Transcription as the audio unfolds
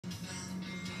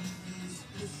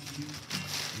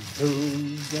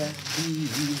Those that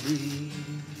believe,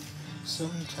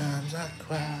 sometimes I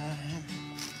cry.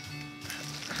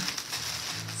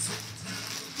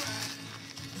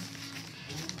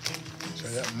 So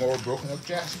I got more broken up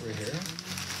jasper here.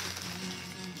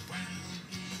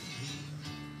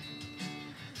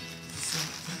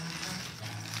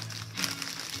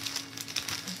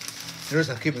 Notice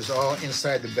I'm keeping this all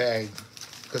inside the bag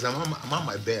because I'm on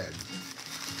my bed.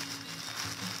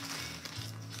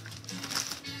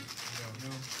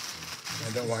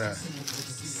 I don't want to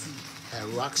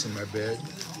have rocks in my bed.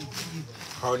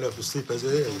 Hard enough to sleep as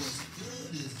it is.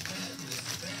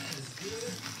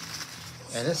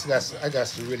 And I got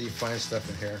some really fine stuff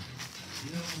in here,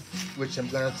 which I'm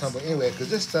gonna tumble anyway, because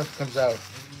this stuff comes out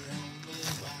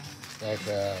like,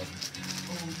 oh,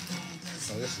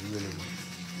 this is really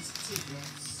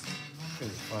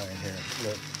fine here.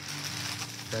 Look,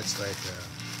 that's like,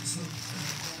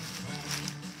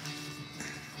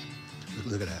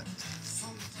 look at that.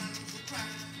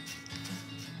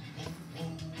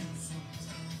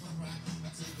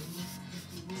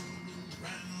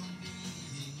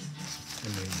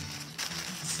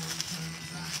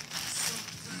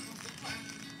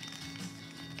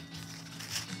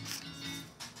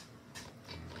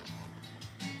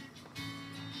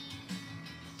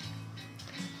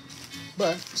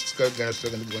 But it's still going to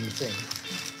be one thing.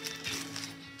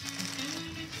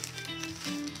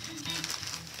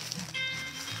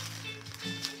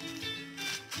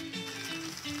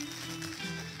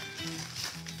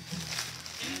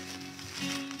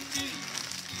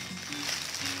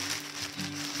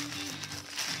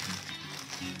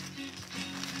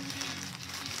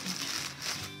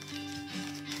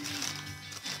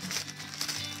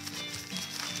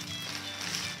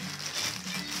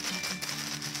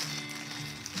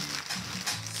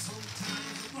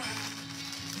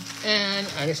 And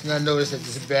I just now noticed that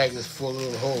this bag is full of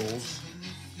little holes.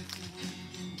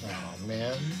 Oh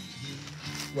man.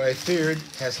 What I feared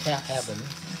has happened.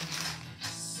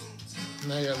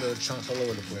 Now I got little chunks all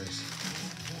over the place.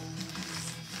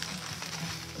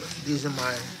 These are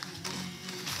my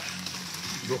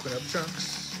broken up chunks.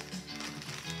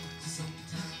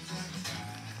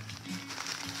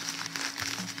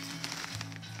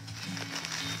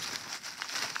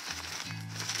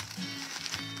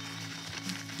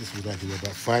 This was like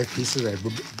about 5 pieces. I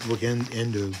broke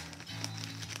into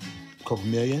a couple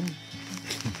million.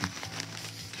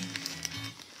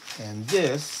 And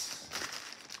this,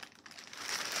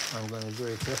 I'm going to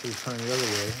very carefully turn the other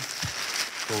way,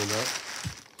 fold up.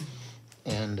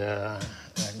 And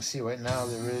I can see right now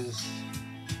there is,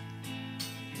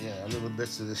 little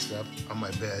bits of this stuff on my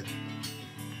bed.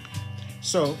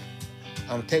 So, I'm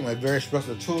going to take my various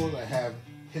special tools I have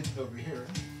hidden over here.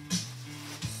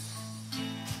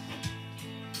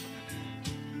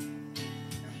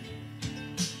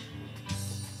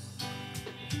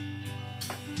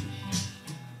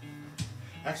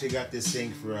 I actually got this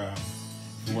thing for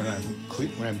when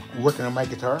I'm working on my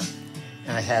guitar,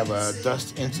 and I have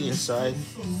dust inside.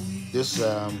 This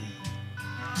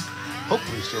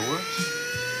hopefully still works.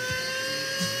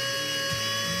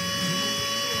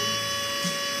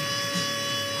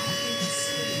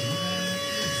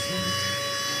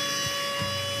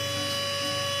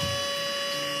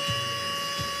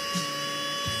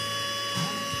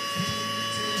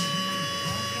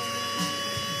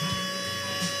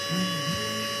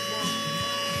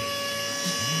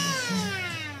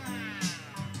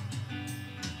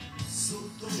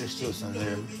 There's still some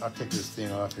there. I'll take this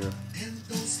thing off here.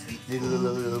 Need a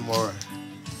little more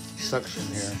suction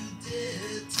here.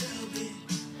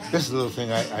 This is a little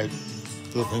thing I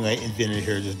invented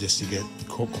here just to get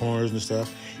corners and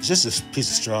stuff. It's just a piece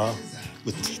of straw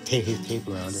with tape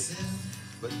around it.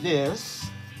 But this,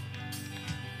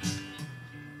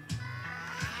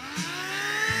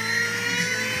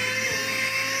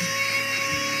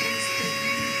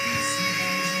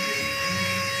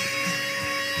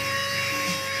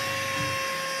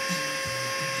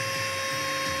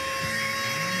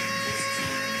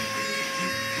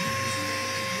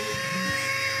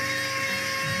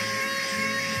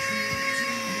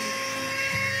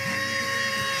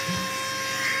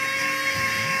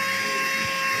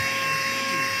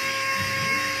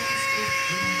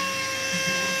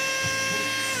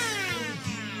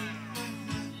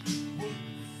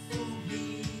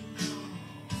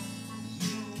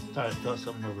 I felt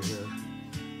something over here.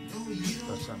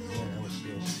 Felt something here. What's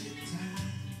this?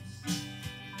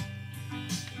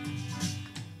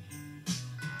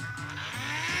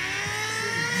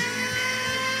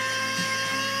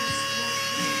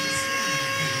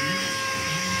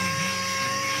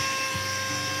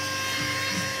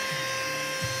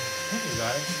 I think you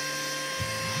got it.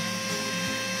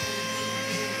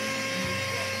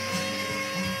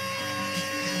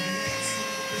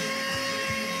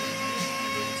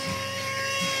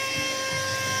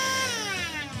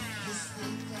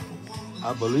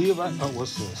 I believe I. Oh,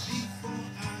 what's this?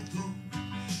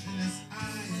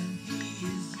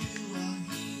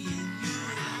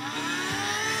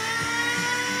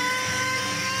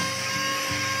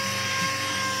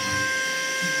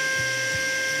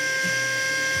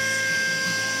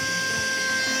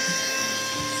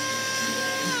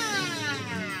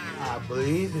 I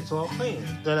believe it's all clean.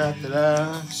 Da da da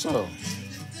da. So,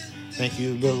 thank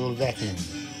you, little vacuum.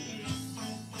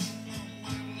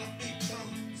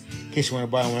 In case you want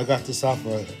to buy one, I got this off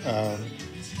of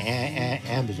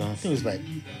Amazon. I think it was like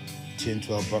 10,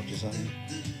 12 bucks or something.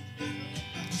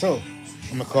 So,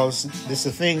 I'm going to call this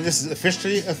a thing. This is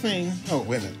officially a thing. Oh,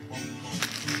 wait a minute.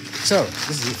 So,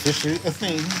 this is officially a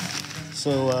thing.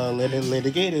 So, later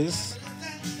gators.